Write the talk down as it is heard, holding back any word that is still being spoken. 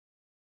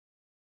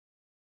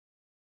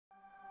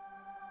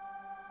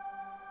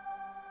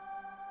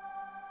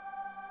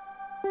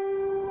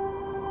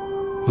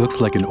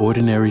looks like an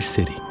ordinary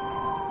city.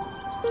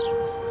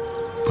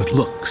 But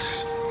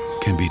looks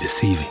can be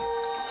deceiving.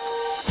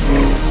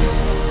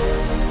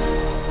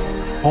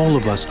 All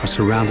of us are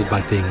surrounded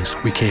by things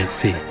we can't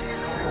see.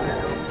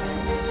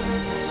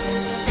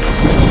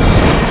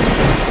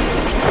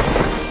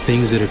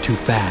 Things that are too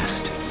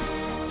fast,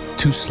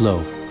 too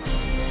slow,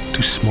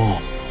 too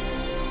small,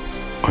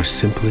 or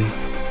simply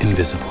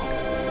invisible.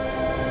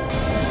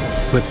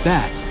 But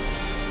that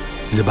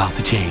is about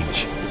to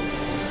change.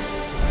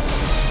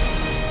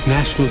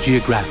 National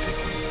Geographic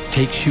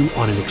takes you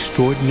on an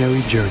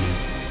extraordinary journey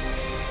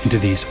into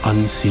these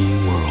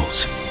unseen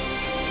worlds.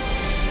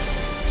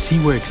 See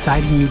where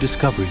exciting new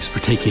discoveries are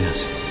taking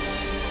us,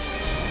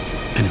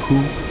 and who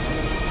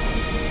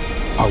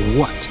or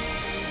what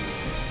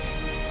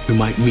we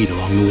might meet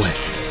along the way.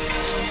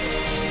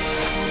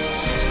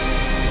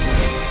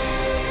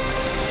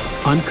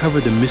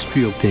 Uncover the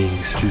mystery of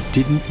things you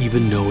didn't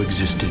even know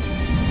existed,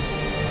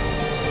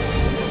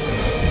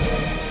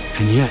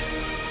 and yet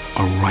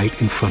are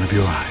right in front of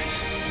your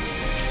eyes.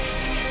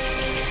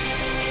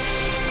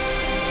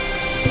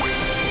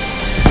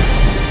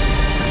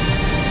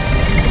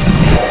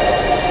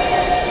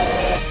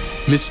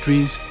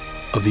 Mysteries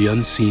of the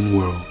unseen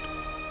world.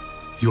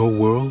 Your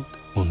world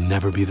will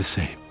never be the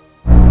same.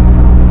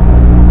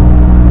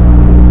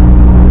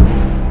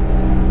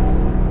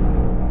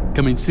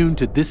 Coming soon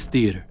to this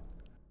theater.